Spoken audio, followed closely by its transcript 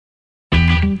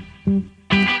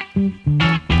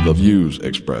The views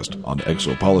expressed on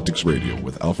EXOPOLITICS Radio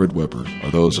with Alfred Webre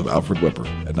are those of Alfred Webre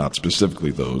and not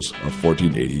specifically those of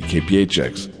 1480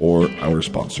 KPHX or our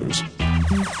sponsors.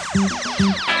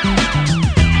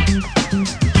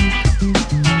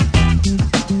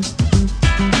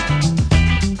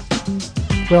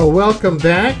 Well, welcome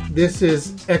back. This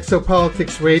is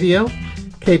EXOPOLITICS Radio,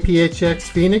 KPHX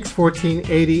Phoenix,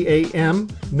 1480 AM,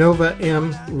 Nova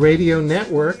M Radio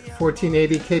Network,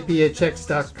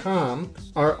 1480kphx.com.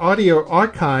 Our audio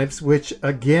archives, which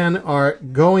again are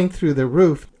going through the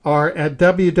roof, are at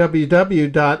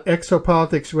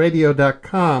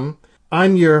www.exopoliticsradio.com.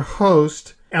 I'm your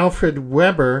host, Alfred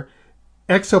Webre.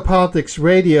 EXOPOLITICS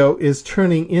Radio is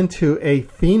turning into a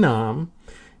phenom,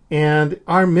 and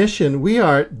our mission, we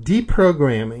are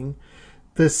deprogramming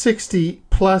the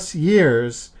 60-plus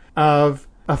years of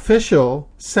official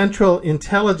Central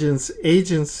Intelligence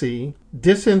Agency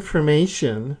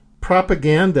disinformation,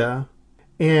 propaganda,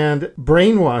 and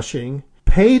brainwashing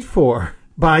paid for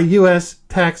by U.S.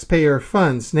 taxpayer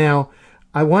funds. Now,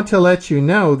 I want to let you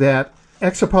know that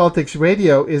EXOPOLITICS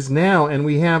Radio is now, and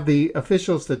we have the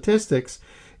official statistics,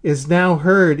 is now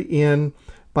heard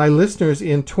by listeners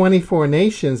in 24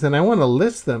 nations, and I want to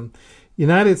list them.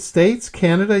 United States,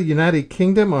 Canada, United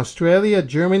Kingdom, Australia,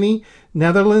 Germany,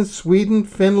 Netherlands, Sweden,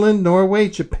 Finland, Norway,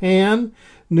 Japan,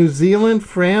 New Zealand,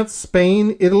 France,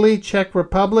 Spain, Italy, Czech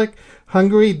Republic,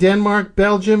 Hungary, Denmark,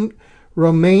 Belgium,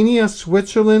 Romania,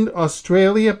 Switzerland,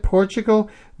 Australia, Portugal,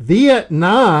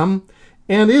 Vietnam,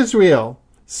 and Israel.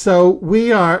 So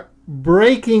we are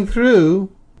breaking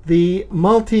through the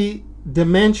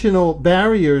multi-dimensional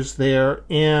barriers there,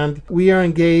 and we are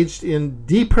engaged in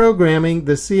deprogramming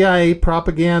the CIA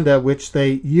propaganda, which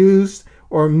they used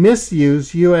or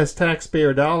misused U.S.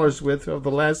 taxpayer dollars with over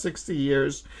the last 60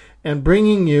 years, and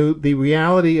bringing you the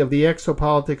reality of the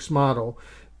exopolitics model,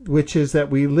 which is that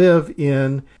we live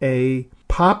in a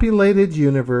populated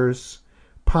universe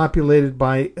populated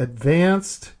by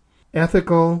advanced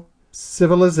ethical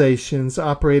civilizations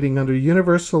operating under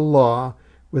universal law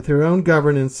with their own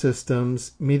governance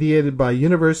systems mediated by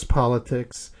universe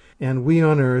politics, and we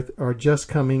on Earth are just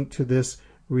coming to this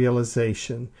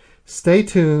realization. Stay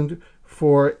tuned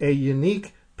for a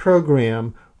unique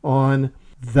program on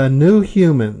the new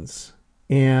humans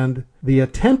and the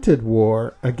attempted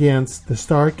war against the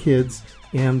Star Kids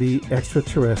and the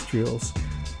extraterrestrials.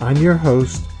 I'm your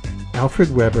host, Alfred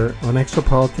Webre, on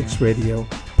EXOPOLITICS Radio.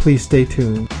 Please stay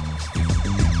tuned.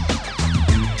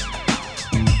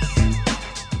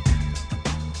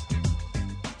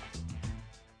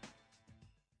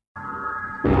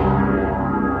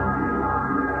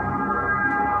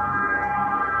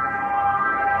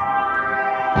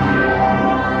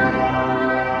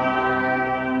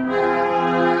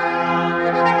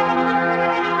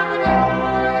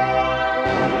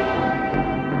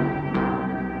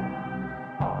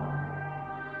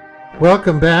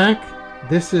 Welcome back.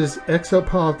 This is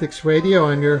EXOPOLITICS Radio.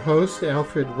 I'm your host,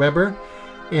 Alfred Webre,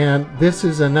 and this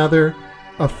is another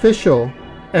official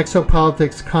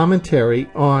EXOPOLITICS commentary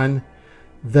on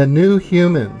the new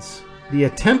humans, the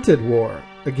attempted war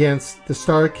against the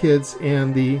Star Kids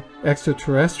and the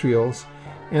extraterrestrials.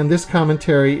 And this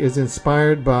commentary is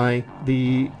inspired by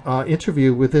the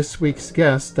interview with this week's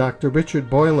guest, Dr.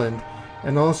 Richard Boylan,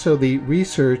 and also the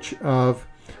research of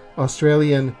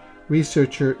Australian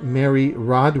researcher Mary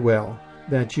Rodwell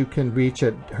that you can reach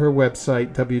at her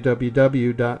website,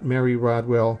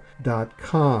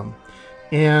 www.maryrodwell.com.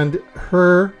 And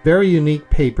her very unique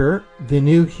paper, The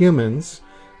New Humans,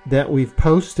 that we've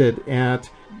posted at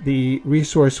the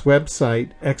resource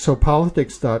website,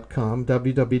 exopolitics.com,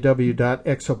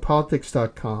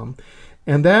 www.exopolitics.com.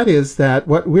 And that is that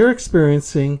what we're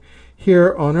experiencing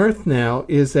here on Earth now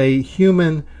is a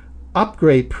human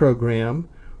upgrade program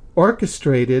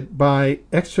orchestrated by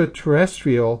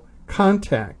extraterrestrial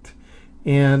contact.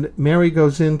 And Mary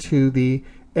goes into the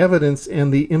evidence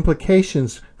and the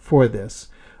implications for this.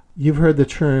 You've heard the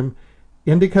term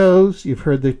indigos, you've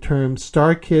heard the term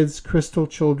star kids, crystal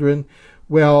children.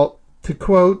 Well, to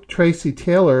quote Tracy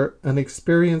Taylor, an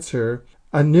experiencer,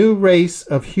 a new race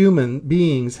of human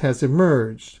beings has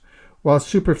emerged. While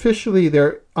superficially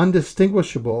they're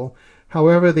undistinguishable,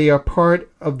 however, they are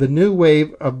part of the new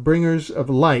wave of bringers of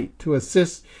light to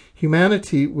assist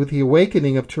humanity with the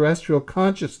awakening of terrestrial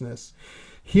consciousness.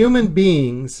 Human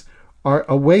beings are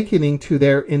awakening to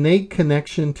their innate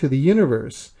connection to the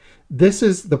universe. This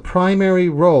is the primary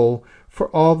role for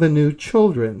all the new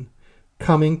children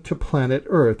coming to planet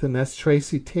Earth. And that's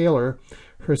Tracy Taylor,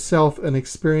 herself an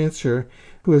experiencer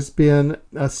who has been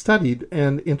studied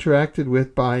and interacted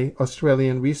with by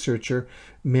Australian researcher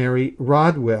Mary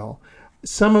Rodwell.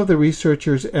 Some of the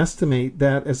researchers estimate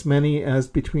that as many as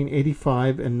between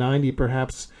 85 and 90,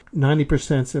 perhaps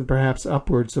 90% and perhaps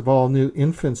upwards of all new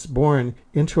infants born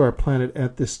into our planet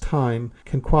at this time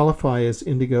can qualify as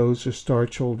indigos or star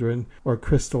children or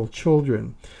crystal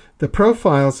children. The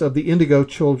profiles of the indigo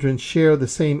children share the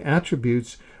same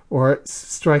attributes or are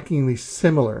strikingly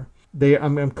similar.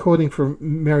 I'm quoting from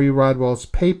Mary Rodwell's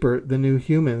paper, The New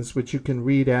Humans, which you can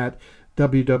read at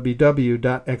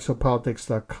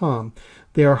www.exopolitics.com.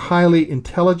 They are highly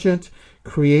intelligent,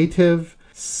 creative,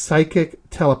 psychic,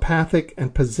 telepathic,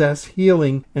 and possess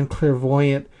healing and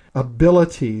clairvoyant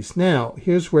abilities. Now,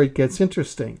 here's where it gets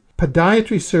interesting.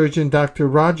 Podiatry surgeon Dr.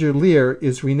 Roger Leir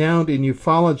is renowned in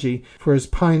ufology for his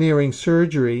pioneering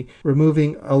surgery,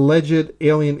 removing alleged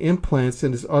alien implants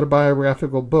in his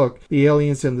autobiographical book, The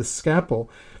Aliens and the Scalpel.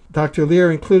 Dr.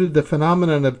 Leir included the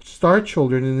phenomenon of star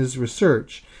children in his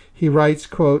research. He writes,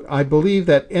 quote, "I believe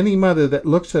that any mother that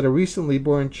looks at a recently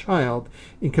born child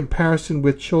in comparison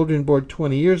with children born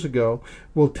 20 years ago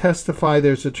will testify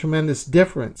there's a tremendous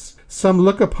difference. Some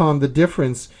look upon the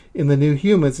difference in the new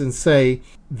humans and say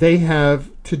they have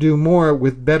to do more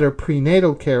with better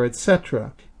prenatal care,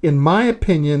 etc. In my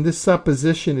opinion, this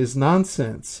supposition is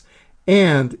nonsense,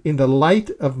 and in the light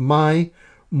of my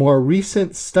more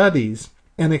recent studies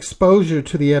and exposure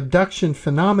to the abduction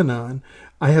phenomenon,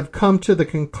 I have come to the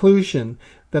conclusion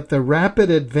that the rapid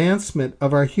advancement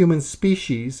of our human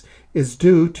species is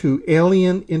due to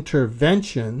alien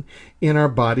intervention in our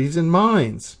bodies and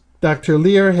minds." Dr.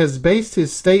 Leir has based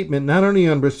his statement not only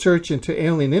on research into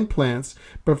alien implants,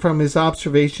 but from his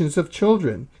observations of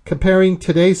children. Comparing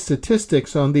today's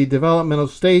statistics on the developmental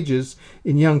stages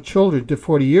in young children to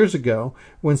 40 years ago,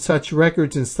 when such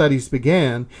records and studies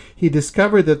began, he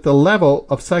discovered that the level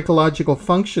of psychological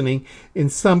functioning in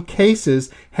some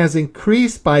cases has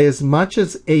increased by as much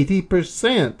as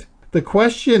 80%. The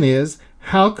question is,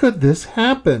 how could this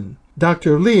happen?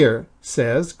 Dr. Leir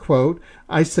says, quote,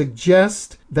 "I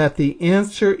suggest that the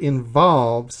answer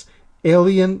involves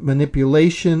alien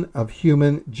manipulation of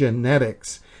human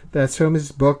genetics." That's from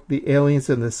his book, The Aliens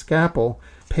and the Scalpel,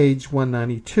 page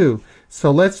 192. So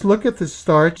let's look at the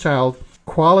star child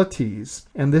qualities,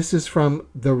 and this is from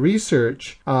the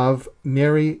research of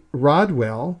Mary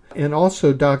Rodwell and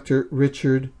also Dr.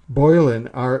 Richard Boylan,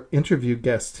 our interview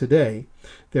guest today.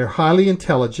 They're highly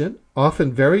intelligent,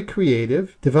 often very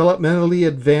creative, developmentally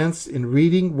advanced in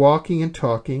reading, walking, and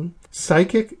talking,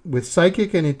 psychic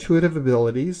and intuitive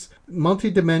abilities,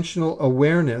 multidimensional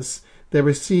awareness. They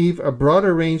receive a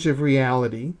broader range of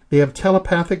reality. They have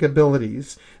telepathic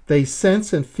abilities. They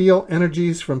sense and feel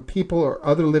energies from people or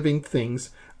other living things,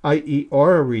 i.e.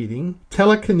 aura reading,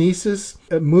 telekinesis,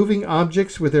 moving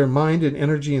objects with their mind and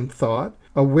energy and thought,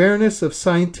 awareness of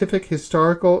scientific,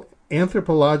 historical,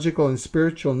 anthropological, and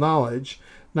spiritual knowledge,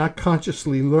 not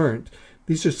consciously learnt.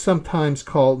 These are sometimes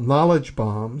called knowledge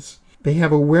bombs. They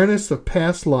have awareness of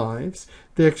past lives.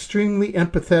 They're extremely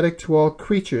empathetic to all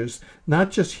creatures, not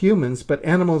just humans, but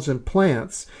animals and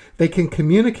plants. They can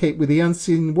communicate with the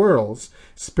unseen worlds,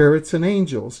 spirits and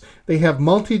angels. They have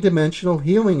multidimensional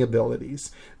healing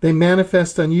abilities. They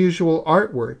manifest unusual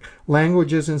artwork,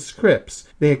 languages, and scripts.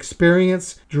 They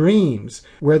experience dreams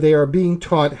where they are being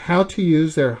taught how to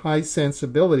use their high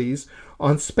sensibilities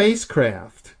on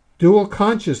spacecraft. Dual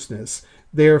consciousness.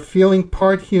 They are feeling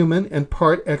part human and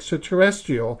part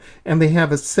extraterrestrial, and they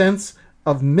have a sense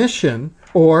of mission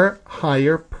or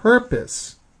higher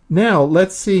purpose. Now,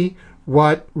 let's see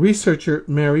what researcher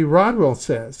Mary Rodwell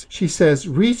says. She says,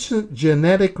 recent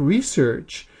genetic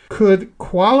research could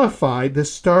qualify the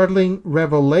startling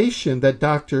revelation that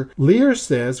Dr. Leir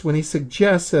says when he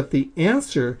suggests that the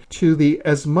answer to the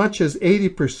as much as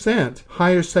 80%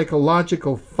 higher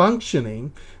psychological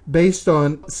functioning based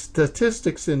on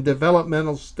statistics in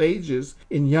developmental stages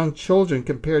in young children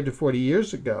compared to 40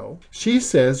 years ago. She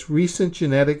says recent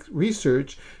genetic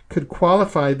research could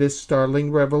qualify this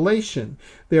startling revelation.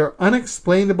 There are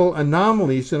unexplainable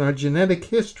anomalies in our genetic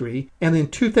history, and in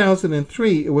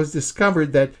 2003 it was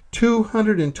discovered that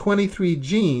 223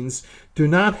 genes do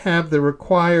not have the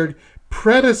required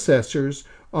predecessors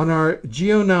on our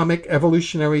genomic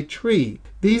evolutionary tree.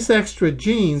 These extra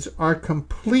genes are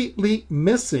completely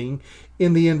missing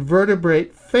in the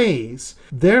invertebrate phase.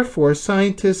 Therefore,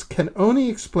 scientists can only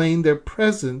explain their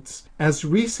presence as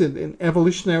recent in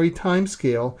evolutionary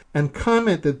timescale and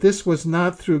comment that this was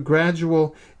not through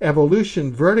gradual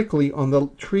evolution vertically on the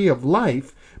tree of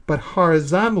life, but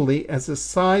horizontally as a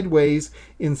sideways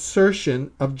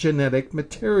insertion of genetic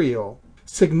material.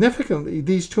 Significantly,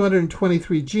 these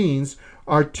 223 genes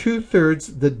are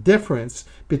 2/3 the difference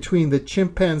between the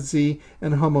chimpanzee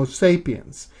and Homo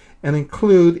sapiens. and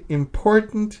include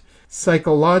important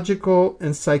psychological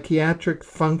and psychiatric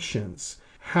functions.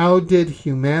 How did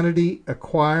humanity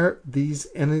acquire these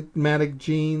enigmatic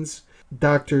genes?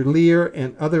 Dr. Lear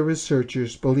and other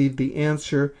researchers believe the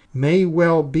answer may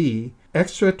well be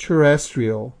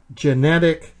extraterrestrial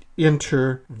genetic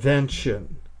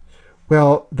intervention.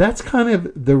 Well, that's kind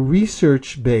of the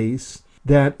research base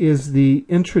that is the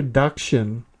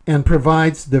introduction and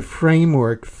provides the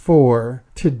framework for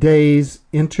today's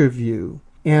interview.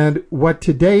 And what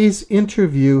today's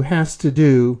interview has to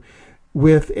do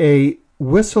with a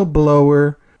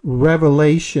whistleblower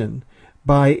revelation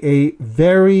by a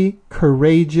very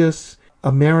courageous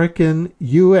American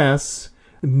U.S.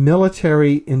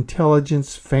 military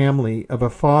intelligence family of a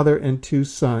father and two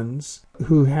sons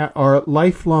who are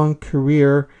lifelong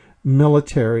career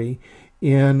military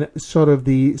in sort of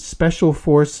the special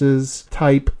forces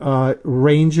type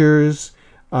Rangers,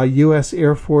 U.S.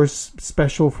 Air Force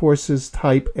Special Forces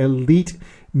type elite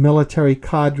military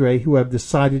cadre who have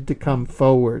decided to come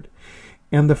forward.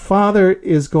 And the father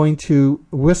is going to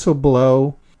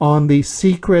whistleblow on the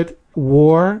secret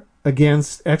war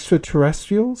against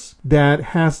extraterrestrials that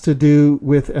has to do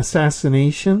with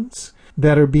assassinations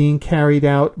that are being carried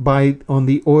out on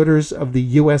the orders of the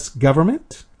U.S.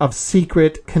 government, of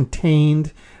secret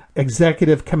contained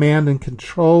executive command and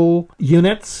control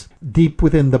units deep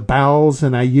within the bowels,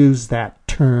 and I use that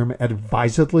term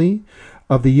advisedly,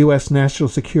 of the U.S. national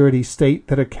security state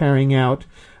that are carrying out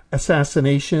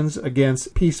assassinations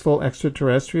against peaceful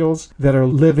extraterrestrials that are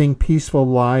living peaceful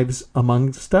lives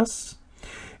amongst us.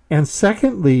 And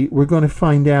secondly, we're going to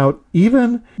find out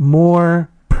even more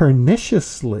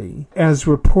perniciously, as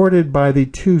reported by the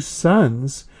two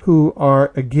sons who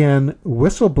are again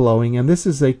whistleblowing, and this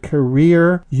is a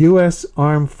career U.S.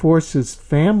 Armed Forces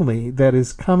family that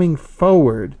is coming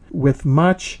forward with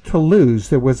much to lose.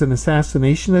 There was an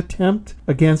assassination attempt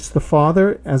against the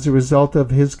father as a result of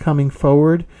his coming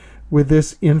forward with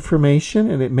this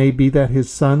information, and it may be that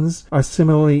his sons are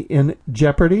similarly in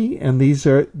jeopardy, and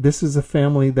this is a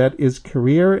family that is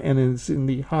career and is in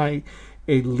the high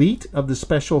elite of the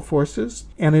special forces,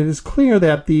 and it is clear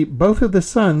that both of the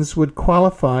sons would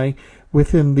qualify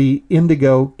within the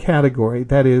indigo category.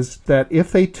 That is, that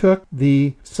if they took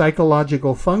the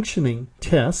psychological functioning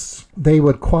tests, they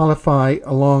would qualify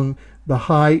along the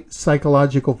high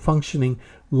psychological functioning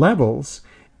levels.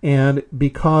 And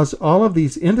because all of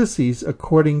these indices,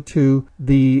 according to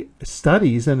the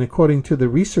studies and according to the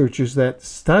researchers that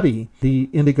study the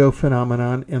indigo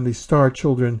phenomenon and the star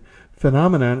children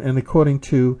phenomenon, and according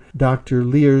to Dr.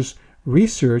 Lear's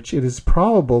research, it is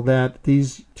probable that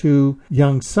these two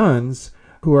young sons,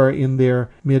 who are in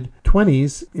their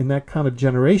mid-20s, in that kind of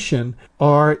generation,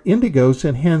 are indigos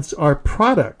and hence are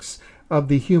products of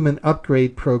the human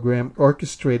upgrade program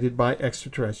orchestrated by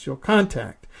extraterrestrial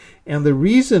contact. And the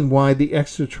reason why the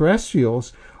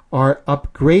extraterrestrials are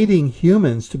upgrading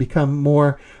humans to become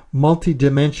more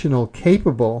multidimensional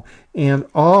capable, and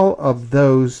all of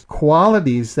those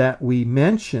qualities that we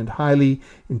mentioned, highly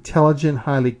intelligent,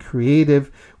 highly creative,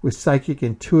 with psychic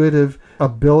intuitive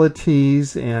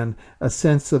abilities and a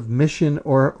sense of mission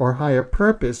or higher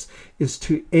purpose, is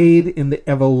to aid in the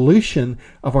evolution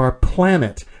of our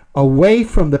planet away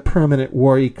from the permanent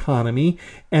war economy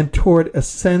and toward a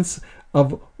sense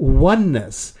of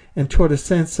oneness and toward a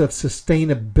sense of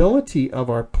sustainability of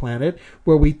our planet,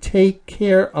 where we take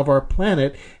care of our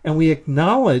planet and we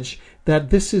acknowledge that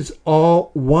this is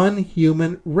all one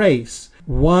human race,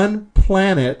 one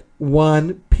planet,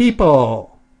 one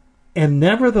people. And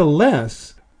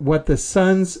nevertheless, what the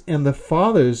sons and the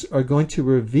fathers are going to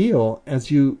reveal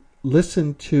as you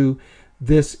listen to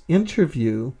this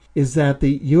interview is that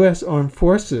the U.S. Armed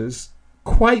Forces,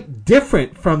 quite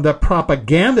different from the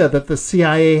propaganda that the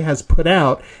CIA has put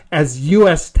out as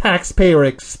U.S. taxpayer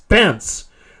expense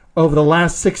over the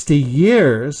last 60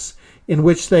 years, in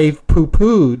which they've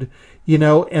poo-pooed,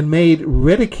 and made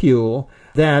ridicule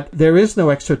that there is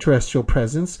no extraterrestrial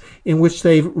presence, in which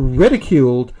they've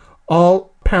ridiculed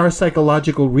all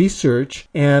parapsychological research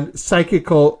and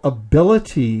psychical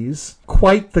abilities.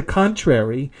 Quite the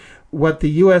contrary. What the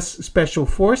U.S. Special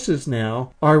Forces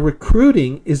now are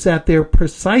recruiting is that they're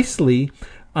precisely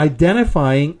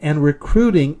identifying and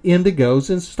recruiting indigos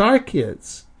and star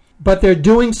kids. But they're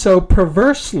doing so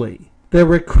perversely. They're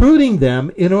recruiting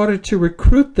them in order to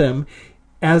recruit them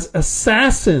as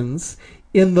assassins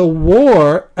in the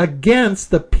war against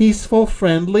the peaceful,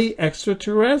 friendly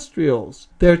extraterrestrials.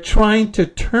 They're trying to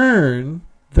turn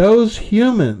those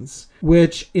humans,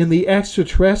 which in the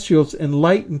extraterrestrials'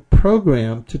 enlightened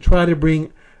program to try to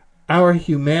bring our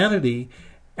humanity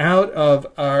out of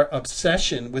our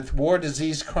obsession with war,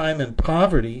 disease, crime, and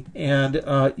poverty, and,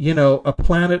 a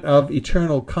planet of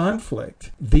eternal conflict.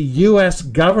 The U.S.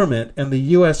 government and the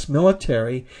U.S.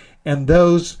 military and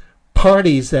those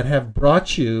parties that have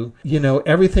brought you,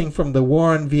 everything from the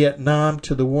war in Vietnam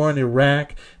to the war in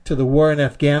Iraq to the war in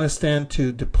Afghanistan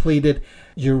to depleted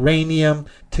uranium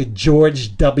to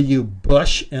George W.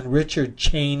 Bush and Richard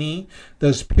Cheney,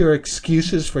 those pure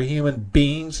excuses for human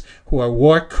beings who are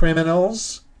war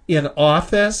criminals in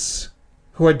office,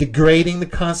 who are degrading the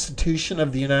Constitution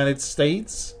of the United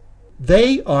States.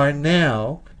 They are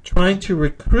now trying to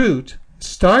recruit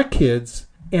star kids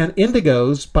and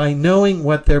indigos by knowing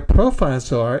what their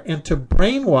profiles are and to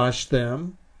brainwash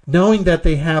them, knowing that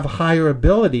they have higher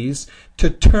abilities, to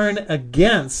turn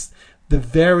against the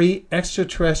very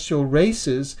extraterrestrial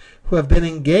races who have been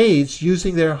engaged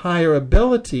using their higher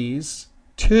abilities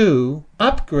to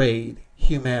upgrade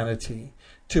humanity,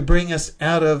 to bring us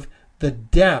out of the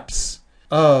depths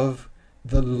of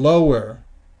the lower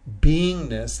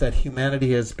beingness that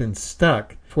humanity has been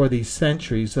stuck for these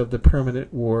centuries of the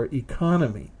permanent war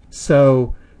economy.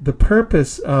 So the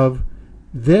purpose of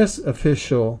this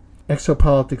official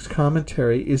Exopolitics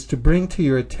commentary is to bring to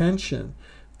your attention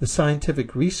the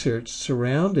scientific research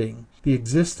surrounding the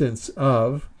existence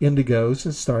of indigos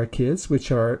and star kids,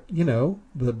 which are,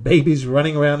 the babies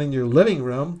running around in your living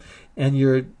room and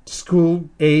your school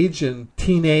age and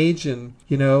teenage and,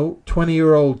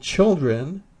 20-year-old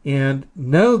children. And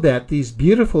know that these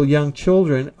beautiful young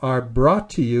children are brought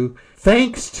to you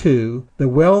thanks to the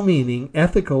well-meaning,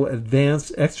 ethical,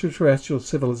 advanced extraterrestrial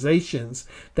civilizations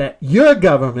that your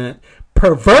government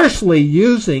perversely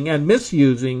using and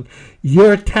misusing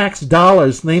your tax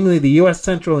dollars, namely the U.S.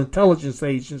 Central Intelligence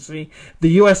Agency, the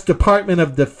U.S. Department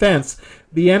of Defense,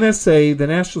 the NSA, the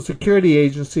National Security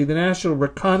Agency, the National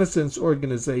Reconnaissance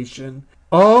Organization,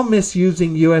 all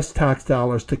misusing U.S. tax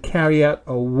dollars to carry out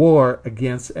a war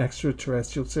against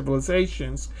extraterrestrial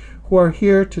civilizations who are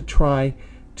here to try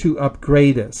to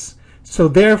upgrade us. So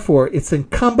therefore, it's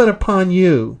incumbent upon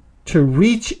you to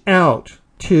reach out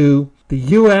to the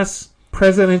U.S.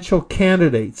 presidential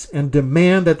candidates and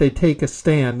demand that they take a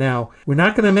stand. Now, we're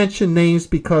not going to mention names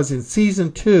because in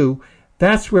Season 2,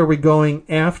 that's where we're going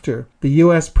after the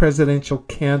U.S. presidential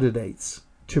candidates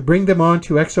to bring them on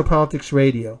to Exopolitics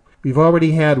Radio. We've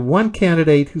already had one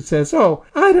candidate who says, I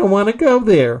don't want to go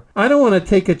there. I don't want to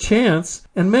take a chance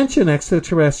and mention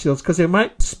extraterrestrials because it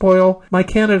might spoil my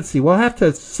candidacy. Well, I have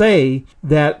to say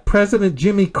that President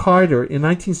Jimmy Carter in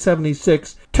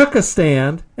 1976 took a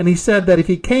stand, and he said that if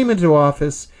he came into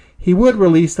office, he would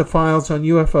release the files on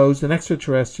UFOs and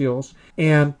extraterrestrials.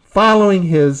 And following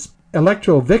his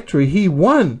electoral victory, he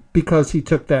won because he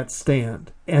took that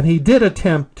stand. And he did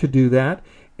attempt to do that.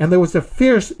 And there was a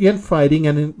fierce infighting,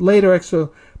 and in later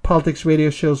Exopolitics radio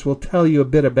shows we'll tell you a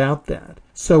bit about that.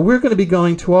 So we're going to be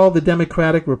going to all the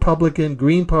Democratic, Republican,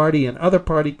 Green Party, and other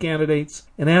party candidates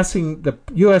and asking the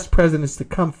U.S. presidents to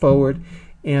come forward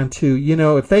and to,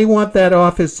 if they want that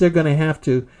office, they're going to have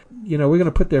to, we're going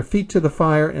to put their feet to the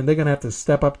fire, and they're going to have to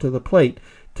step up to the plate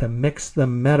to mix the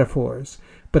metaphors.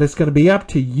 But it's going to be up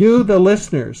to you, the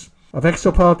listeners of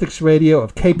Exopolitics Radio,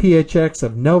 of KPHX,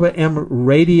 of Nova M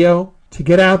Radio, to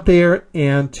get out there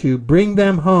and to bring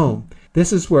them home.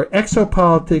 This is where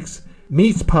exopolitics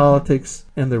meets politics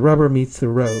and the rubber meets the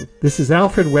road. This is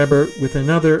Alfred Weber with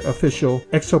another official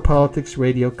Exopolitics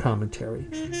Radio commentary.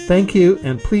 Thank you,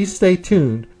 and please stay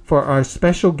tuned for our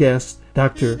special guest,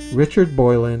 Dr. Richard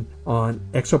Boylan, on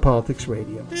Exopolitics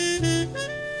Radio.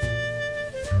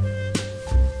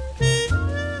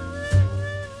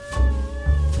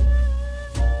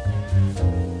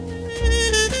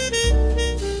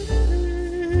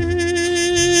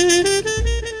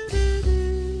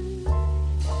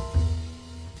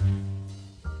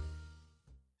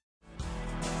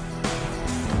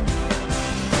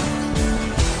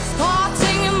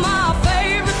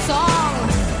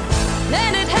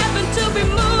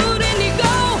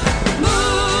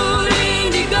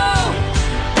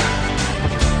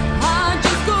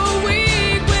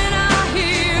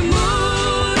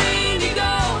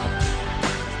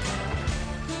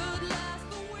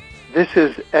 This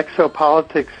is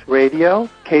Exopolitics Radio,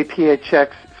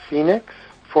 KPHX Phoenix,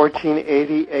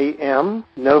 1480 AM,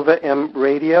 Nova M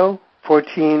Radio,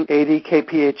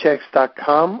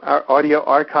 1480kphx.com. Our audio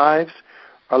archives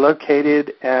are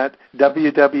located at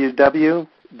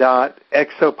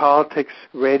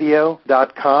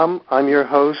www.exopoliticsradio.com. I'm your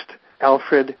host,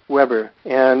 Alfred Weber.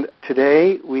 And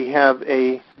today we have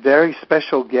a very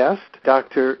special guest,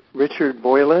 Dr. Richard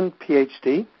Boylan,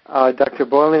 PhD. Dr.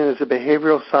 Boylan is a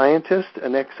behavioral scientist,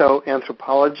 an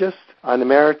exoanthropologist, an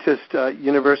emeritus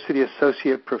university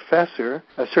associate professor,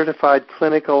 a certified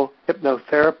clinical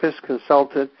hypnotherapist,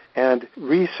 consultant, and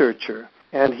researcher.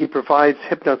 And he provides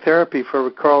hypnotherapy for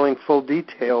recalling full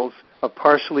details of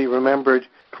partially remembered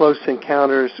close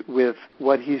encounters with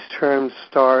what he's termed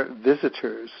star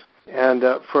visitors, and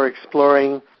for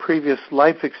exploring previous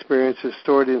life experiences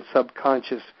stored in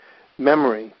subconscious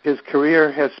memory. His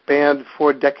career has spanned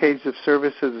 4 decades of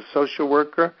service as a social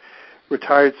worker,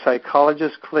 retired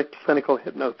psychologist, clinical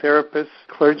hypnotherapist,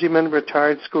 clergyman,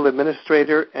 retired school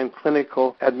administrator, and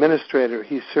clinical administrator.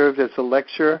 He served as a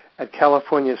lecturer at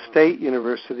California State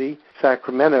University,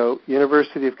 Sacramento,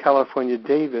 University of California,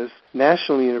 Davis,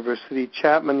 National University,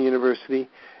 Chapman University,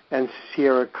 and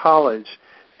Sierra College.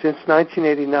 Since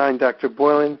 1989, Dr.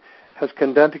 Boylan has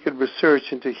conducted research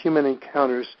into human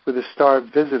encounters with the star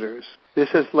visitors. This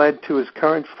has led to his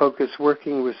current focus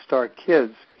working with Star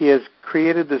Kids. He has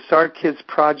created the Star Kids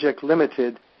Project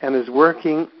Limited and is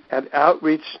working at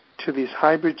outreach to these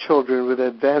hybrid children with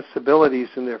advanced abilities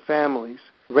in their families,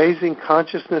 raising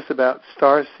consciousness about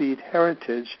star seed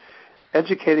heritage,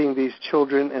 educating these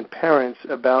children and parents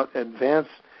about advanced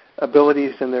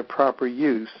abilities and their proper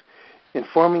use,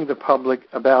 informing the public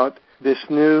about this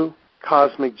new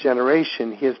cosmic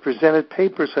generation. He has presented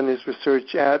papers on his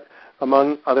research at,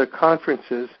 among other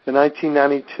conferences, the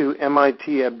 1992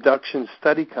 MIT Abduction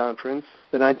Study Conference,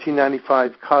 the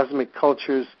 1995 Cosmic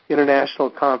Cultures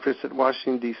International Conference at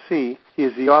Washington, D.C. He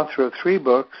is the author of 3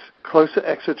 books, Close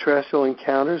Extraterrestrial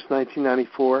Encounters,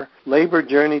 1994, Labor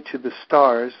Journey to the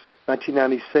Stars,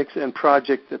 1996, and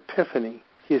Project Epiphany.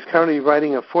 He is currently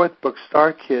writing a 4th book,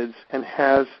 Star Kids, and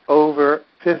has over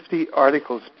 50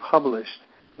 articles published.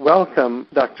 Welcome,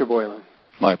 Dr. Boylan.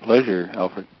 My pleasure,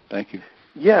 Alfred. Thank you.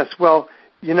 Yes, well,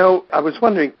 I was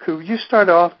wondering, could you start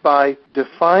off by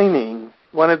defining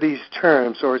one of these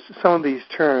terms, or some of these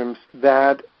terms,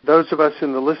 that those of us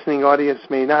in the listening audience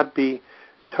may not be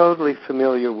totally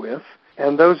familiar with?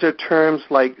 And those are terms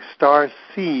like star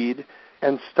seed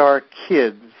and star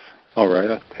kids. All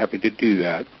right, I'm happy to do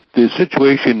that. The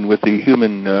situation with the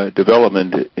human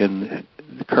development in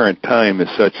the current time is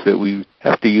such that we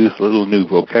have to use a little new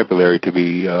vocabulary to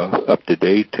be up to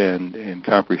date and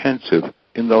comprehensive.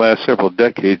 In the last several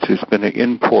decades, there's been an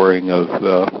inpouring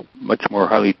of much more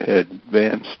highly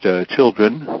advanced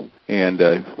children, and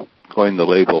I've coined the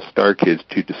label Star Kids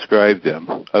to describe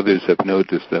them. Others have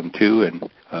noticed them too, and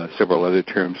several other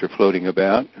terms are floating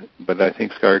about, but I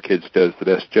think Star Kids does the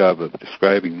best job of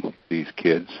describing these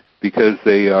kids because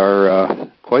they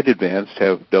are quite advanced,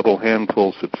 have double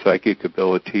handfuls of psychic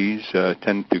abilities,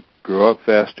 tend to grow up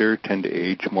faster, tend to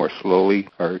age more slowly,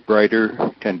 are brighter,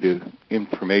 tend to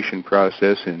information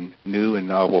process in new and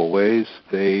novel ways.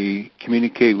 They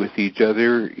communicate with each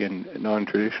other in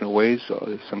non-traditional ways,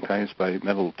 sometimes by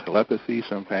mental telepathy,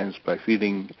 sometimes by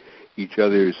feeling each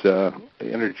other's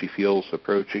energy fields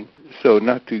approaching. So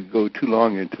not to go too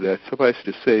long into that, suffice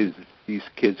to say that these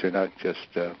kids are not just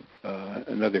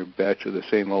another batch of the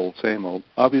same old.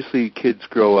 Obviously, kids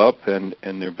grow up, and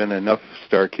there have been enough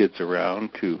star kids around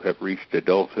to have reached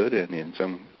adulthood, and in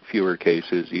some fewer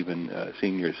cases, even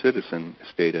senior citizen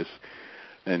status.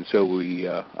 And so we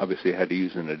obviously had to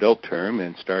use an adult term,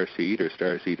 and starseed or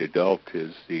starseed adult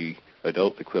is the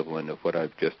adult equivalent of what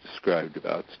I've just described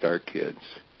about star kids.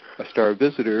 A star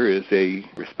visitor is a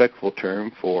respectful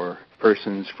term for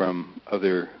persons from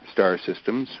other star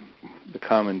systems. The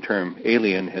common term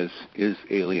alien is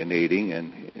alienating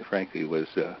and frankly was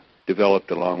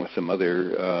developed along with some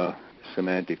other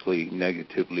semantically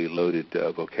negatively loaded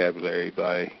vocabulary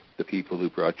by the people who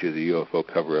brought you the UFO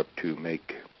cover-up to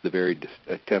make the very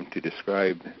attempt to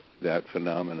describe that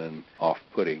phenomenon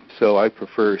off-putting. So I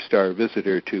prefer star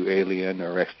visitor to alien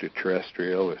or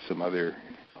extraterrestrial or some other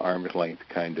arm's length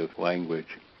kind of language.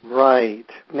 Right.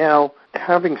 Now,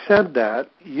 having said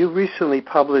that, you recently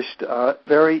published a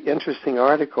very interesting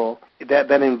article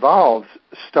that involves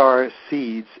star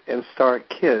seeds and star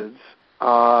kids.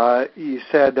 You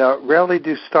said, rarely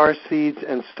do star seeds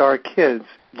and star kids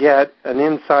get an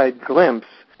inside glimpse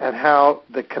at how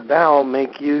the cabal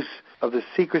make use of the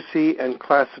secrecy and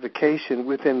classification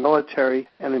within military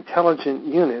and intelligence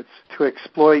units to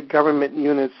exploit government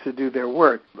units to do their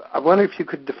work. I wonder if you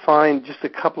could define just a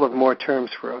couple of more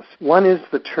terms for us. One is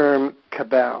the term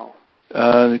cabal.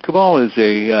 The cabal is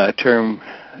a term,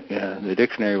 the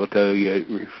dictionary will tell you, it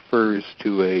refers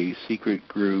to a secret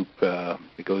group that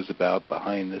goes about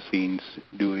behind the scenes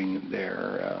doing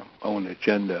their own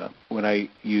agenda. When I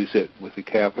use it with a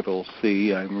capital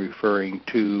C, I'm referring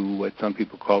to what some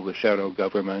people call the shadow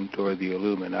government or the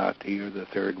Illuminati or the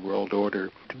Third World Order.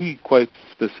 To be quite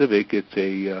specific, it's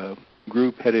a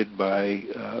group headed by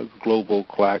a global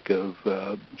claque of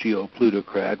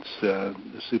geoplutocrats,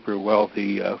 super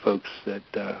wealthy folks that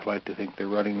like to think they're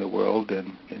running the world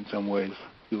and in some ways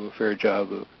do a fair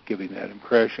job of giving that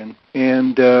impression.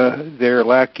 And their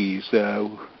lackeys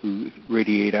who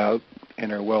radiate out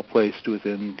and are well placed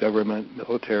within government,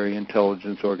 military,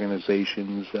 intelligence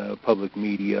organizations, public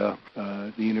media,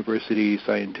 the university,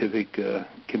 scientific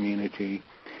community,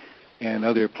 and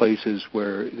other places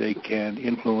where they can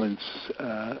influence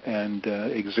and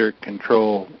exert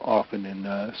control, often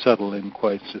in subtle and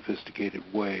quite sophisticated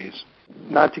ways.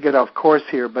 Not to get off course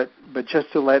here, but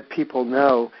just to let people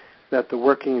know that the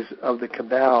workings of the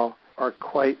cabal are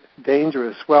quite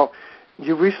dangerous. Well,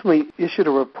 you recently issued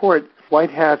a report, White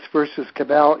Hats versus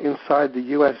Cabal Inside the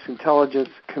U.S. Intelligence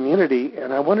Community,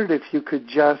 and I wondered if you could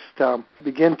just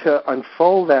begin to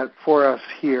unfold that for us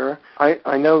here.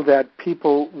 I know that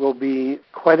people will be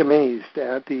quite amazed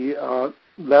at the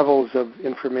levels of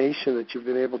information that you've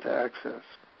been able to access.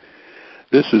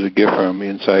 This is a gift from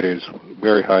insiders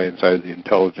very high inside the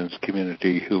intelligence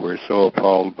community who were so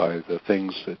appalled by the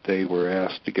things that they were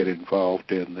asked to get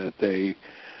involved in that they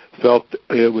felt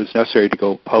it was necessary to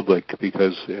go public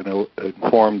because an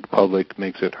informed public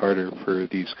makes it harder for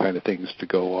these kind of things to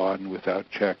go on without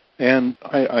check. And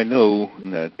I know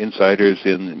that insiders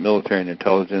in military and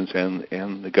intelligence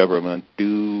and the government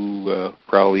do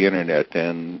prowl the Internet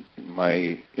and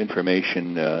my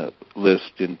information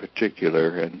list in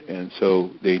particular. And so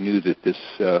they knew that this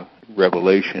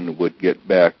revelation would get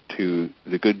back to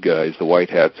the good guys, the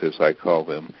white hats as I call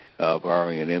them,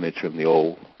 borrowing an image from the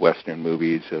old Western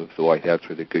movies of the white hats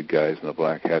were the good guys and the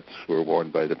black hats were worn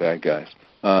by the bad guys.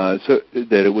 So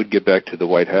that it would get back to the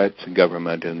white hats and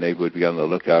government, and they would be on the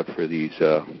lookout for these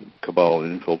cabal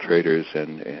infiltrators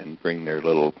and bring their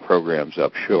little programs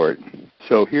up short.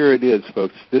 So here it is,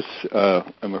 folks. This,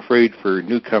 I'm afraid, for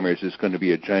newcomers is going to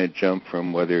be a giant jump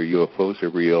from whether UFOs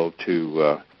are real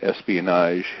to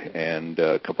espionage and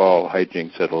cabal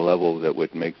hijinks at a level that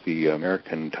would make the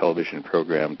American television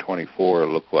program 24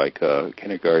 look like a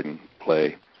kindergarten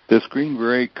play. This Green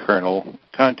Beret colonel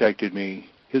contacted me,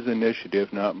 his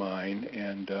initiative, not mine,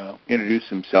 and introduced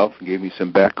himself and gave me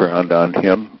some background on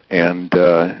him and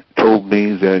told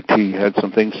me that he had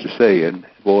some things to say, and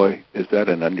boy, is that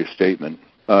an understatement.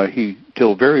 He,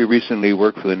 till very recently,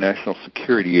 worked for the National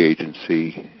Security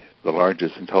Agency, the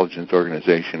largest intelligence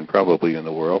organization probably in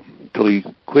the world, till he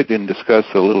quit in disgust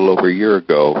a little over a year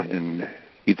ago, and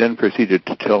he then proceeded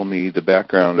to tell me the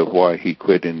background of why he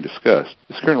quit in disgust.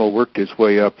 This colonel worked his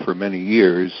way up for many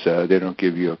years. They don't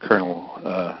give you a colonel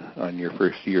on your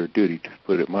first year of duty, to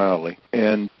put it mildly.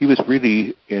 And he was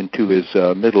really into his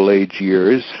middle-age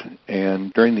years,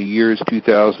 and during the years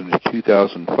 2000 to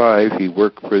 2005, he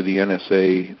worked for the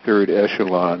NSA Third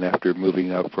Echelon after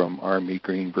moving up from Army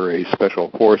Green Beret Special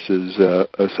Forces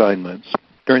assignments.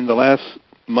 During the last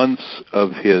months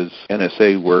of his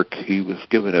NSA work, he was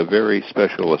given a very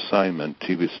special assignment.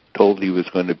 He was told he was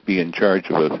going to be in charge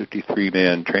of a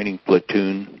 53-man training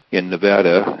platoon in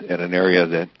Nevada at an area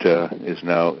that is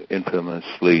now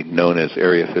infamously known as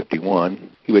Area 51.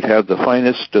 He would have the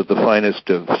finest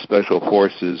of special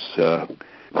forces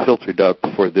filtered up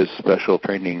for this special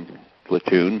training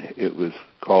platoon. It was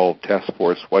called Task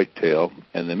Force Whitetail,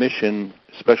 and the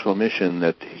special mission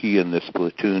that he and this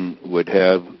platoon would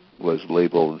have was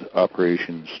labeled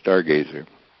Operation Stargazer.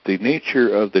 The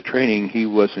nature of the training he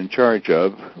was in charge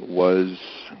of was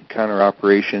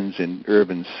counter-operations in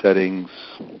urban settings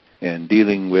and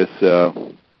dealing with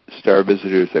star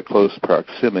visitors at close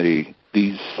proximity.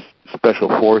 These special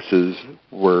forces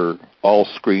were all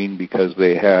screened because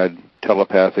they had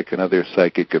telepathic and other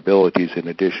psychic abilities in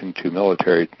addition to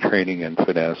military training and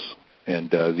finesse. And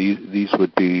these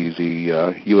would be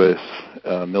the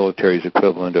U.S. military's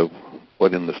equivalent of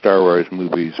what in the Star Wars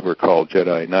movies were called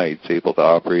Jedi Knights, able to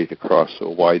operate across a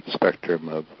wide spectrum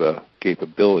of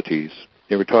capabilities.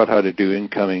 They were taught how to do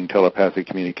incoming telepathic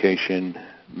communication,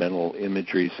 mental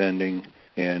imagery sending,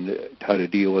 and how to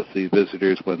deal with the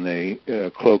visitors when they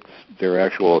cloaked their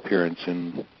actual appearance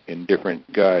in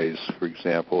different guise, for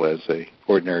example, as a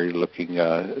ordinary-looking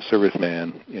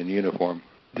serviceman in uniform.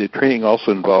 The training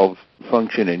also involved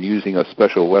function in using of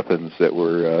special weapons that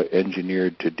were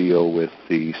engineered to deal with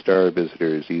the star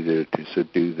visitors, either to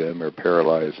subdue them or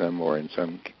paralyze them, or in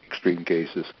some extreme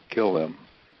cases, kill them.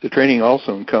 The training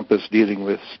also encompassed dealing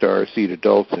with star seed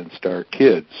adults and star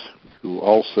kids, who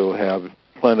also have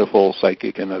plentiful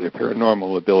psychic and other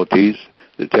paranormal abilities.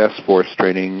 The task force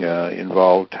training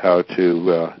involved how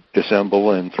to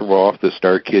disassemble and throw off the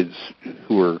star kids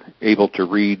who were able to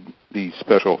read these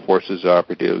special forces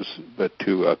operatives, but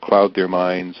to cloud their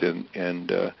minds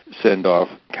and send off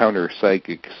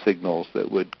counter-psychic signals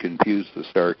that would confuse the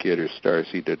Star Kid or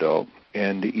Starseed adult,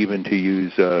 and even to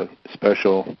use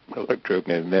special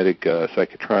electromagnetic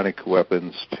psychotronic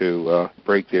weapons to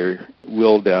break their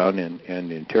will down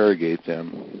and interrogate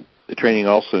them. The training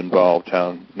also involved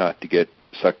how not to get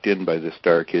sucked in by the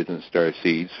Star Kids and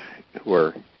Starseeds, who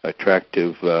are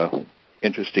attractive,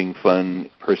 interesting, fun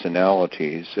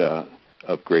personalities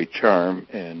of great charm,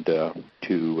 and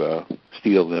to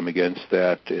steel them against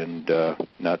that and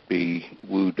not be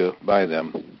wooed by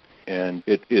them. And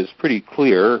it is pretty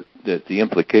clear that the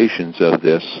implications of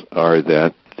this are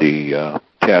that the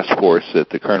task force that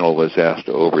the colonel was asked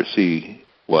to oversee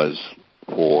was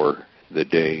for the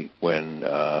day when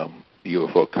the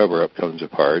UFO cover-up comes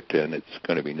apart, and it's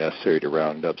going to be necessary to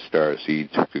round up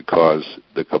starseeds who could cause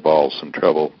the cabal some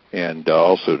trouble, and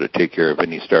also to take care of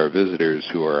any star visitors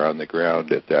who are on the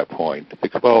ground at that point. The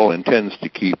cabal intends to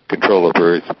keep control of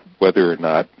Earth whether or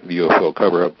not the UFO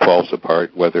cover-up falls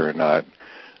apart, whether or not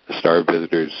the star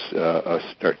visitors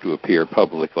start to appear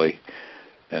publicly,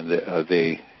 and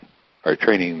they are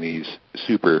training these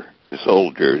super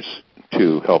soldiers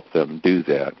to help them do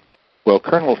that. Well,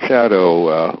 Colonel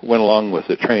Shadow went along with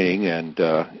the training, and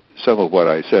some of what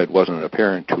I said wasn't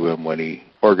apparent to him when he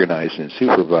organized and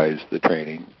supervised the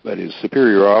training, but his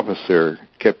superior officer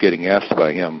kept getting asked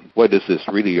by him, what is this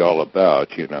really all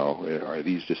about? You know, are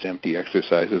these just empty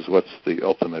exercises? What's the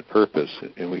ultimate purpose?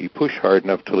 And he pushed hard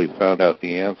enough till he found out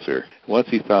the answer. Once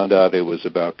he found out it was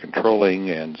about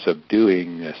controlling and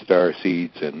subduing star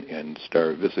seeds and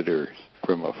star visitors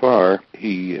from afar,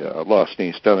 he lost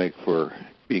any stomach for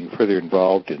being further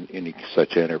involved in any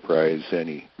such enterprise, and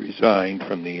he resigned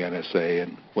from the NSA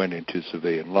and went into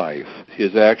civilian life.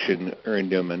 His action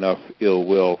earned him enough ill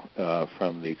will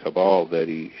from the cabal that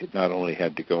he not only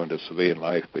had to go into civilian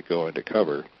life, but go into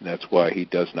cover. And that's why he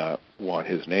does not want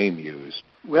his name used.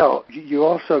 Well, you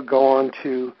also go on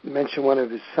to mention one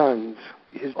of his sons,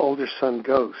 his older son,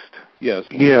 Ghost. Yes,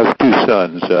 he has two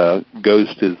sons.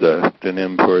 Ghost is the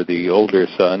name for the older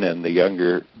son, and the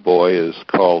younger boy is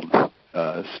called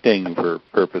Sting for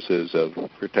purposes of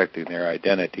protecting their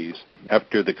identities.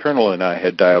 After the colonel and I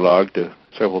had dialogued,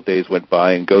 several days went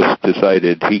by, and Ghost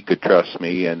decided he could trust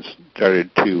me and started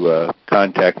to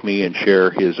contact me and share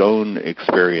his own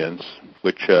experience,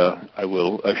 which I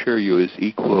will assure you is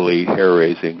equally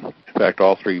hair-raising. In fact,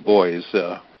 all three boys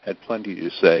had plenty to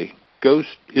say.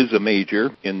 Ghost is a major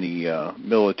in the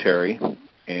military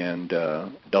and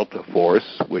Delta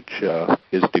Force, which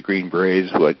is to Green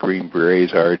Berets what Green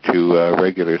Berets are to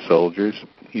regular soldiers.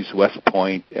 He's West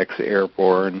Point,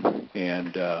 ex-airborne,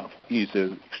 and he's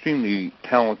an extremely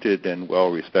talented and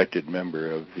well-respected member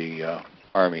of the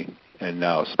Army and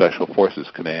now Special Forces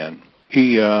Command.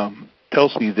 He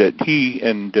tells me that he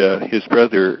and his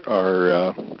brother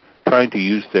are trying to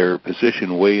use their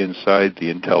position way inside the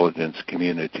intelligence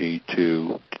community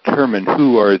to determine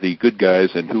who are the good guys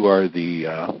and who are the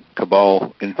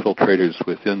cabal infiltrators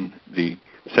within the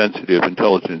sensitive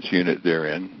intelligence unit they're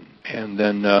in, and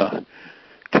then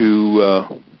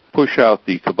to push out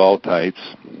the cabal types.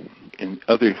 In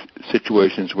other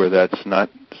situations where that's not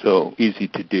so easy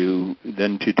to do,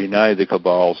 then to deny the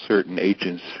cabal certain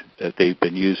agents that they've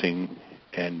been using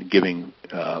and giving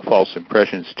false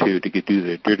impressions to do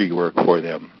their dirty work for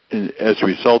them. And as a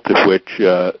result of which,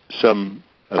 some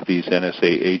of these NSA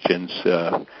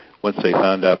agents, once they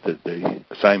found out that the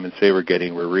assignments they were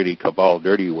getting were really cabal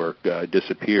dirty work,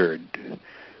 disappeared,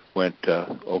 went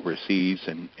overseas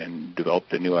and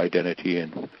developed a new identity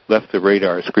and left the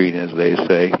radar screen, as they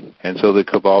say. And so the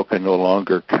cabal can no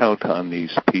longer count on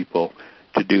these people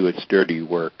to do its dirty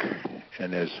work.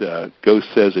 And as Ghost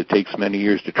says, it takes many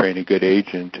years to train a good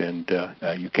agent, and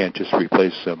you can't just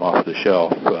replace them off the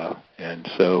shelf. And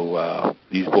so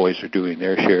these boys are doing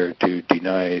their share to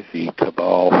deny the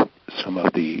cabal some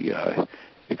of the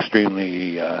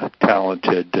extremely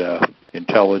talented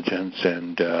intelligence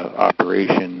and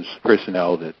operations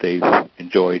personnel that they've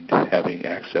enjoyed having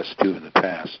access to in the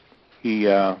past. He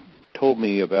told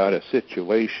me about a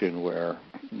situation where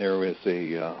there was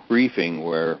a briefing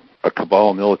where a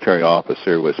cabal military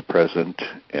officer was present,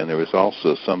 and there was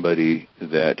also somebody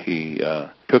that he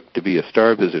took to be a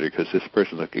star visitor because this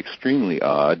person looked extremely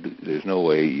odd. There's no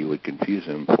way you would confuse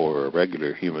him for a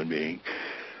regular human being.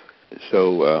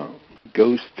 So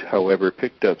Ghost, however,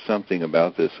 picked up something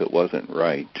about this that wasn't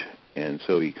right, and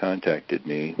so he contacted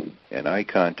me, and I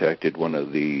contacted one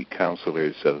of the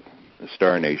counselors of the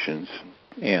Star Nations,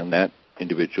 and that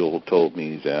individual told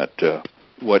me that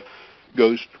what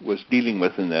Ghost was dealing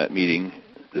with in that meeting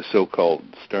the so-called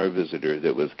star visitor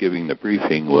that was giving the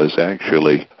briefing was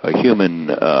actually a human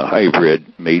hybrid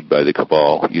made by the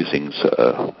Cabal using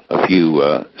a few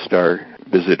star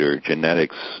visitor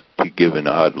genetics to give an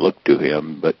odd look to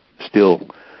him, but still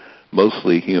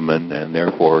mostly human and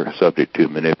therefore subject to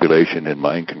manipulation and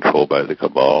mind control by the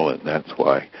Cabal, and that's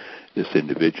why this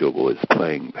individual is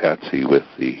playing patsy with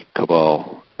the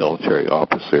Cabal military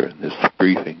officer in this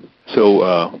briefing.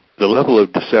 So the level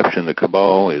of deception the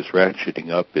Cabal is ratcheting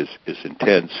up is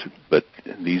intense, but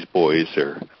these boys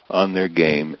are on their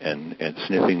game and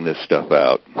sniffing this stuff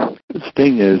out.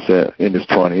 Sting is in his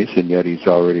 20s, and yet he's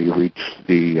already reached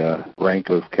the rank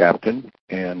of captain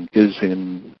and is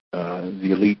in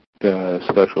the elite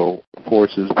special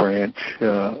forces branch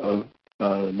of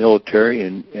military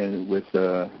and with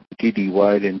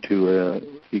DD-wide into a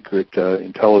secret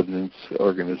intelligence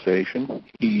organization.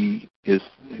 He is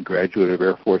a graduate of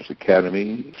Air Force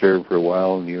Academy, served for a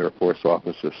while in the Air Force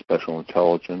Office of Special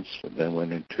Intelligence, and then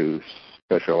went into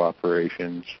Special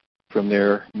Operations. From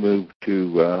there, moved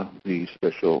to the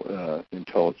Special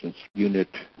Intelligence Unit.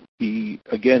 He,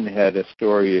 again, had a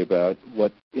story about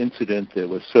what incident that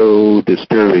was so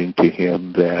disturbing to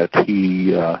him that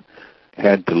he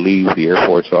had to leave the Air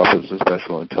Force Office of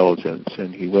Special Intelligence,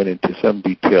 and he went into some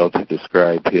detail to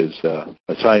describe his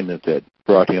assignment that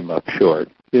brought him up short.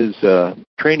 His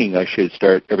training, I should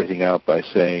start everything out by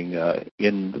saying,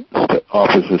 in the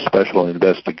Office of Special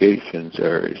Investigations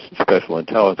or Special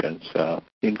Intelligence,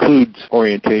 includes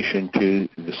orientation to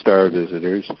the star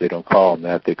visitors. They don't call them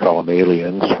that. They call them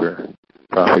aliens for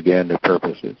propaganda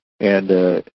purposes.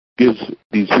 And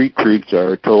these recruits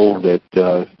are told that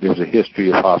there's a history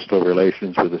of hostile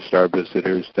relations with the star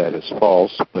visitors. That is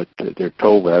false, but they're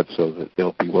told that so that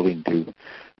they'll be willing to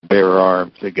bear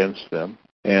arms against them.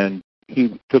 And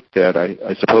he took that,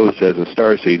 I suppose, as a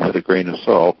starseed with a grain of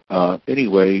salt.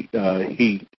 Anyway,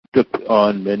 he took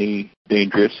on many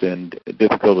dangerous and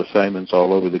difficult assignments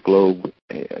all over the globe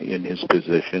in his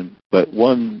position, but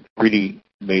one really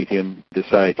made him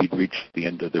decide he'd reached the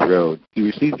end of the road. He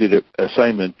received an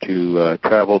assignment to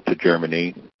travel to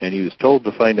Germany, and he was told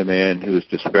to find a man who was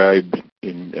described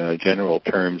in general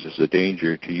terms as a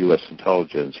danger to U.S.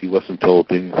 intelligence. He wasn't told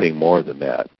anything more than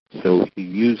that. So he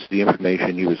used the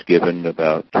information he was given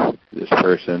about this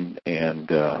person, and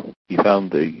he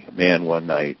found the man one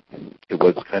night. It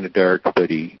was kind of dark, but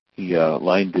he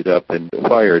lined it up and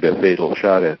fired a fatal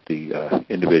shot at the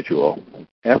individual.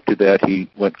 After that, he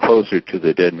went closer to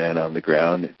the dead man on the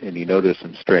ground, and he noticed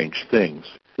some strange things.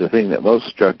 The thing that most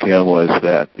struck him was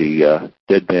that the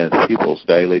dead man's pupils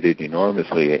dilated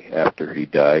enormously after he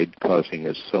died, causing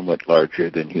his somewhat larger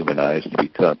than human eyes to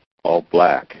become all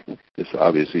black. This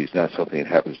obviously is not something that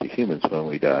happens to humans when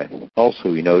we die.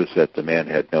 Also, he noticed that the man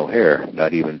had no hair,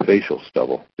 not even facial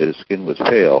stubble, that his skin was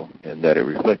pale, and that it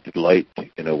reflected light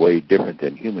in a way different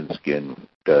than human skin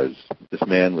does. This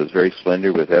man was very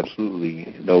slender with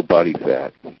absolutely no body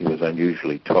fat. He was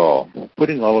unusually tall.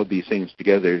 Putting all of these things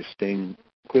together, Sting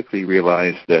quickly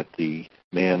realized that the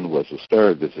man was a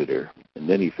star visitor, and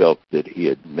then he felt that he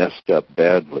had messed up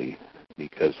badly,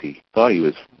 because he thought he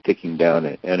was taking down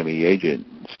an enemy agent.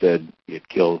 Instead, he had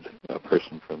killed a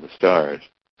person from the stars.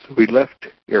 So he left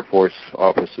Air Force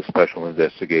Office of Special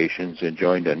Investigations and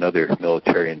joined another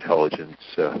military intelligence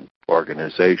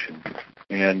organization.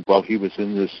 And while he was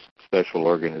in this special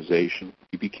organization,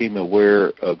 he became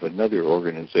aware of another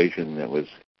organization that was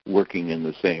working in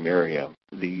the same area.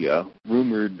 The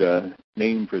rumored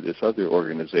name for this other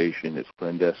organization is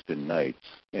Clandestine Knights,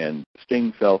 and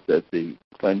Sting felt that the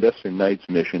Clandestine Knights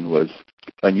mission was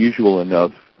unusual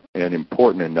enough and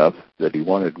important enough that he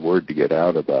wanted word to get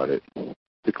out about it.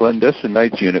 The Clandestine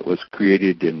Knights unit was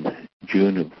created in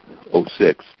June of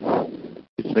 2006.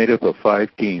 It's made up of 5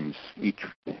 teams, each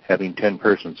having 10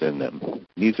 persons in them.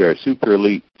 These are super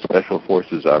elite special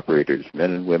forces operators,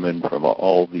 men and women from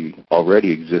all the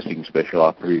already existing special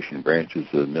operation branches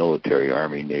of the military,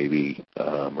 Army, Navy,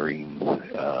 Marine,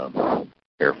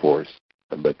 Air Force.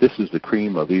 But this is the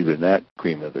cream of even that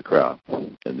cream of the crop.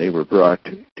 And they were brought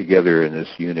together in this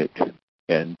unit.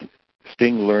 And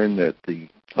Sting learned that the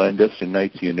Clandestine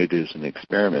Knights unit is an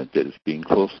experiment that is being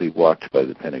closely watched by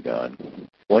the Pentagon.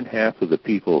 One half of the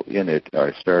people in it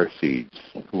are starseeds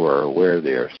who are aware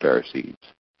they are starseeds.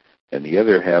 And the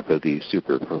other half of these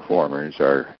super performers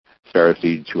are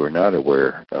starseeds who are not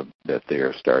aware that they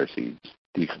are starseeds.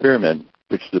 The experiment,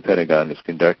 which the Pentagon is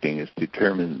conducting, is to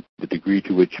determine the degree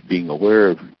to which being aware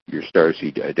of your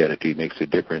starseed identity makes a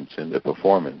difference in the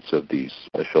performance of these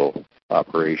special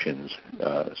operations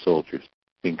soldiers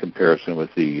in comparison with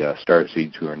the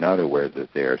starseeds who are not aware that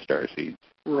they are starseeds.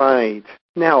 Right.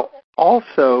 Now,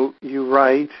 also, you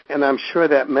write, and I'm sure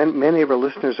that many of our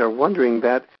listeners are wondering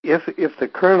that if the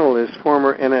colonel is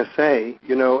former NSA,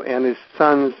 and his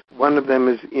sons, one of them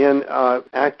is in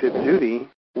active duty,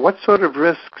 what sort of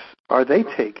risks are they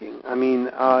taking? I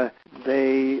mean,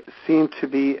 they seem to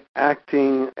be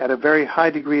acting at a very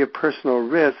high degree of personal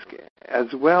risk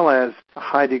as well as a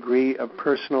high degree of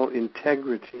personal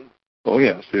integrity. Oh,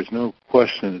 yes, there's no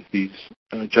question that these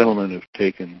gentlemen have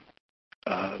taken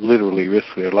literally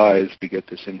risked their lives to get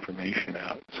this information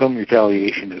out. Some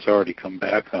retaliation has already come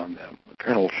back on them.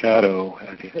 Colonel Shadow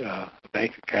had a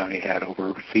bank account he had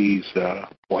overseas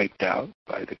wiped out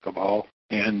by the cabal,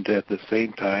 and at the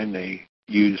same time they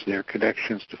used their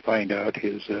connections to find out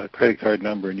his credit card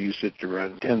number and used it to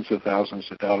run tens of thousands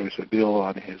of dollars a bill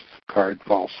on his card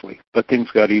falsely. But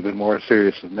things got even more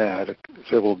serious than that.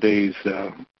 Several days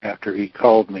after he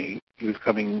called me, he was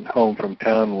coming home from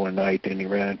town one night and he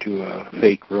ran into a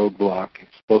fake roadblock.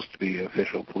 It's supposed to be an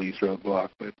official police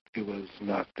roadblock, but it was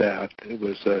not that. It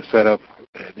was set up,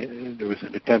 and there was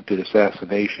an attempted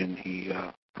assassination. He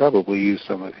probably used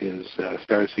some of his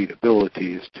starseed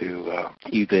abilities to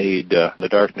evade. The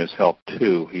darkness helped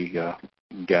too. He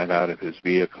got out of his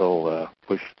vehicle,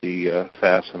 pushed the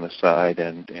assassin aside,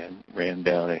 and ran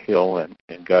down a hill and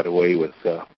got away with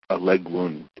a leg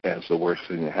wound as the worst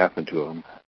thing that happened to him.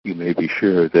 You may be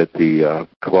sure that the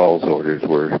cabal's orders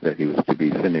were that he was to be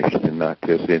finished and not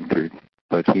just injured.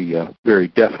 But he very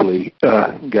deftly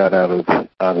got out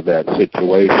of that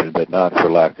situation, but not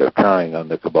for lack of trying on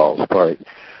the cabal's part.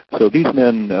 So these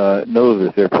men know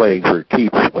that they're playing for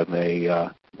keeps when they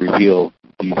reveal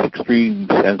these extreme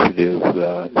sensitive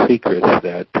secrets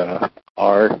that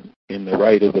are in the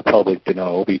right of the public to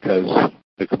know, because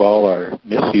the cabal are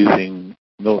misusing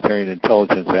military and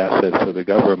intelligence assets of the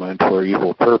government for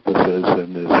evil purposes,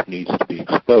 and this needs to be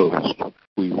exposed.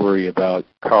 We worry about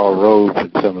Karl Rove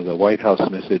and some of the White House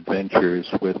misadventures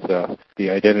with the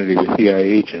identity of CIA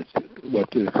agents. What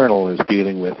the colonel is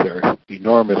dealing with are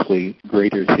enormously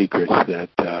greater secrets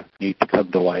that need to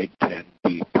come to light and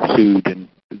be pursued and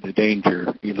the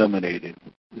danger eliminated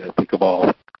that the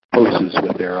cabal poses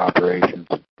with their operations.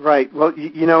 Right. Well,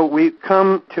 we've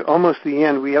come to almost the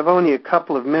end. We have only a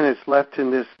couple of minutes left in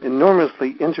this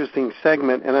enormously interesting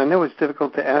segment, and I know it's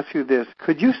difficult to ask you this.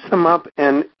 Could you sum up,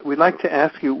 and we'd like to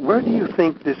ask you, where do you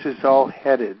think this is all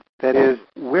headed? That is,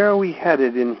 where are we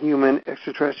headed in human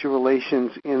extraterrestrial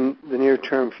relations in the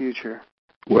near-term future?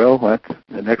 Well, that's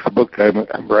the next book I'm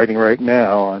writing right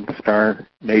now on star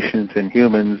nations and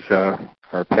humans, our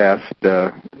past,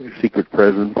 secret,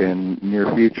 present, and near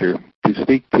future. To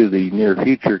speak to the near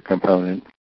future component,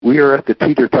 we are at the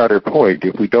teeter-totter point.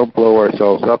 If we don't blow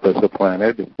ourselves up as a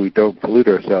planet, if we don't pollute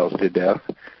ourselves to death,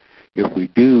 if we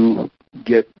do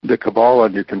get the cabal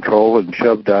under control and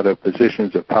shoved out of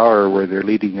positions of power where they're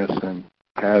leading us in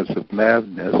paths of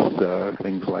madness,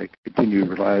 things like continued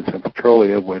reliance on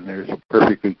petroleum when there's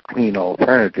perfectly clean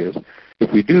alternatives.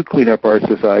 If we do clean up our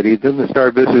society, then the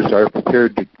star visitors are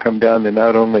prepared to come down and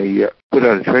not only put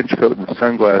on a trench coat and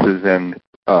sunglasses and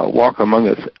walk among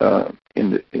us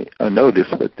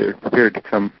unnoticed, but they're prepared to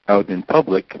come out in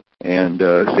public and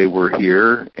say we're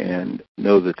here and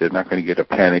know that they're not going to get a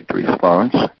panicked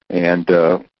response and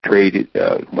trade,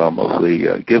 mostly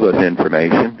give us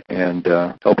information and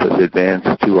help us advance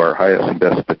to our highest and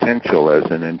best potential as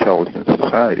an intelligent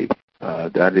society.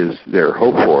 That is their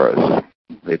hope for us.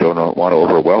 They don't want to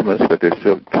overwhelm us, but they're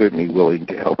still certainly willing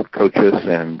to help coach us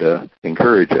and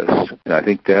encourage us. And I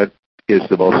think that is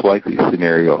the most likely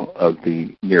scenario of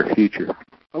the near future.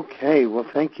 Okay, well,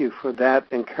 thank you for that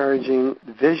encouraging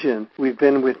vision. We've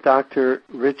been with Dr.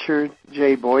 Richard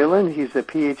J. Boylan. He's a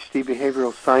PhD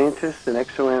behavioral scientist and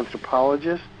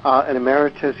exoanthropologist, an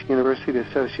emeritus university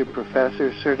associate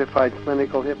professor, certified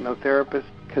clinical hypnotherapist,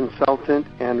 consultant,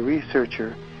 and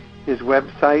researcher. His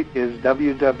website is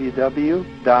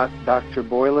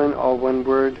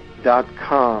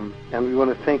www.drboylan.com. And we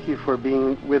want to thank you for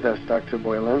being with us, Dr.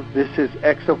 Boylan. This is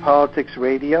EXOPOLITICS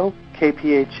Radio,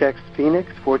 KPHX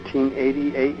Phoenix,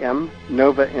 1480 AM,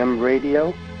 Nova M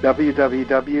Radio,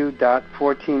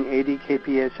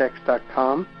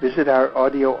 www.1480kphx.com. Visit our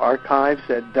audio archives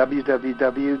at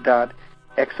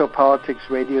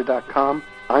www.exopoliticsradio.com.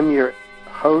 I'm your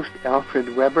host,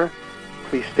 Alfred Weber.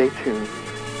 Please stay tuned.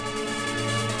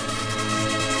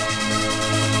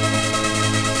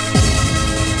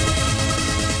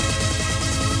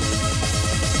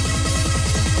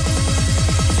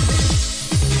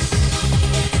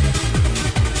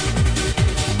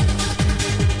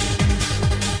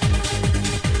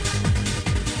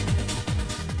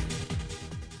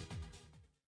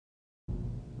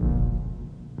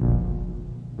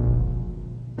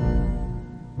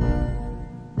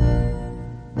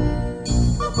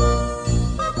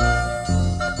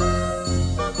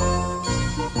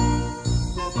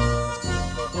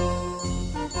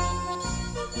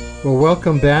 Well,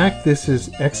 welcome back. This is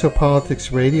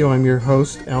EXOPOLITICS Radio. I'm your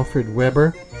host, Alfred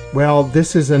Weber. Well,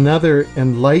 this is another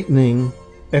enlightening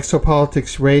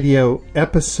EXOPOLITICS Radio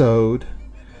episode.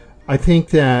 I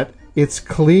think that it's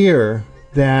clear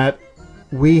that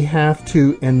we have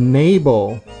to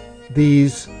enable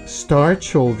these star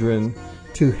children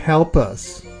to help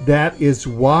us. That is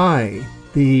why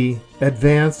the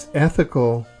advanced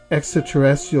ethical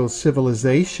extraterrestrial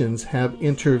civilizations have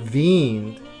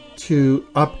intervened to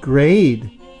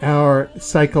upgrade our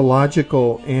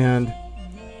psychological and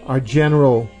our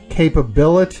general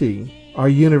capability, our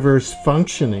universe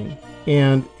functioning,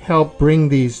 and help bring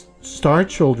these star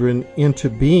children into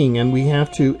being. And we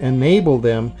have to enable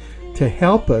them to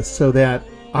help us so that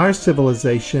our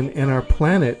civilization and our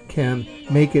planet can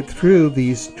make it through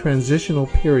these transitional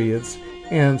periods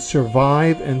and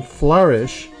survive and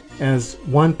flourish as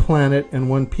one planet and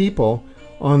one people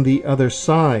on the other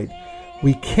side.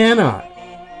 We cannot,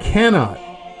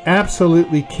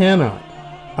 absolutely cannot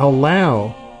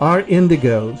allow our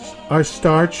indigos, our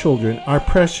star children, our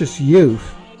precious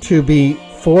youth to be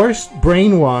forced,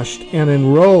 brainwashed, and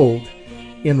enrolled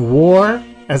in war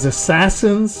as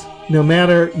assassins, no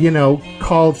matter,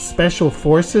 called special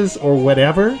forces or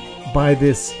whatever, by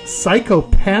this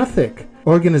psychopathic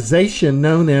organization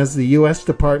known as the U.S.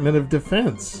 Department of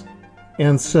Defense.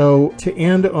 And so, to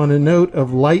end on a note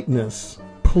of lightness,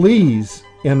 please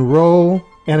enroll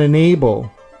and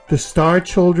enable the star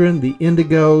children, the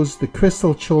indigos, the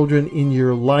crystal children in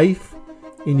your life,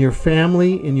 in your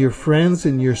family, in your friends,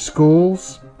 in your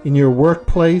schools, in your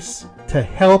workplace, to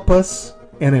help us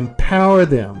and empower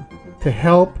them to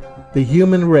help the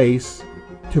human race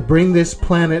to bring this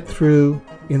planet through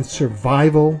in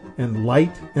survival and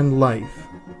light and life.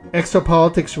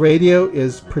 EXOPOLITICS Radio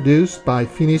is produced by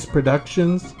Phoenix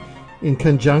Productions in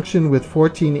conjunction with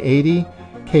 1480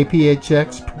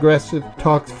 KPHX Progressive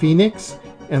Talk Phoenix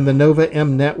and the Nova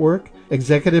M Network.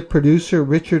 Executive producer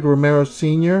Richard Romero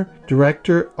Sr.,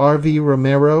 director R.V.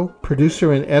 Romero,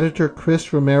 producer and editor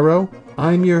Chris Romero.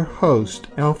 I'm your host,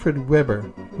 Alfred Weber,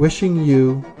 wishing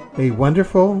you a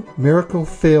wonderful,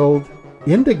 miracle-filled,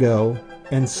 indigo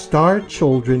and star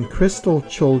children, crystal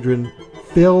children,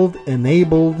 filled,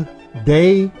 enabled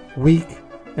day, week,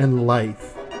 and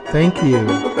life. Thank you.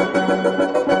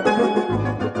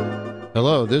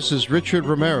 Hello, this is Richard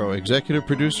Romero, executive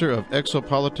producer of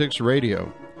EXOPOLITICS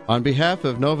Radio. On behalf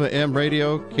of Nova M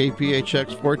Radio,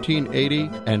 KPHX 1480,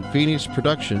 and Phoenix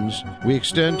Productions, we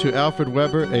extend to Alfred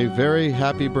Weber a very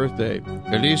happy birthday.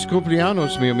 Feliz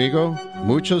cumpleaños, mi amigo.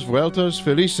 Muchas vueltas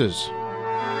felices.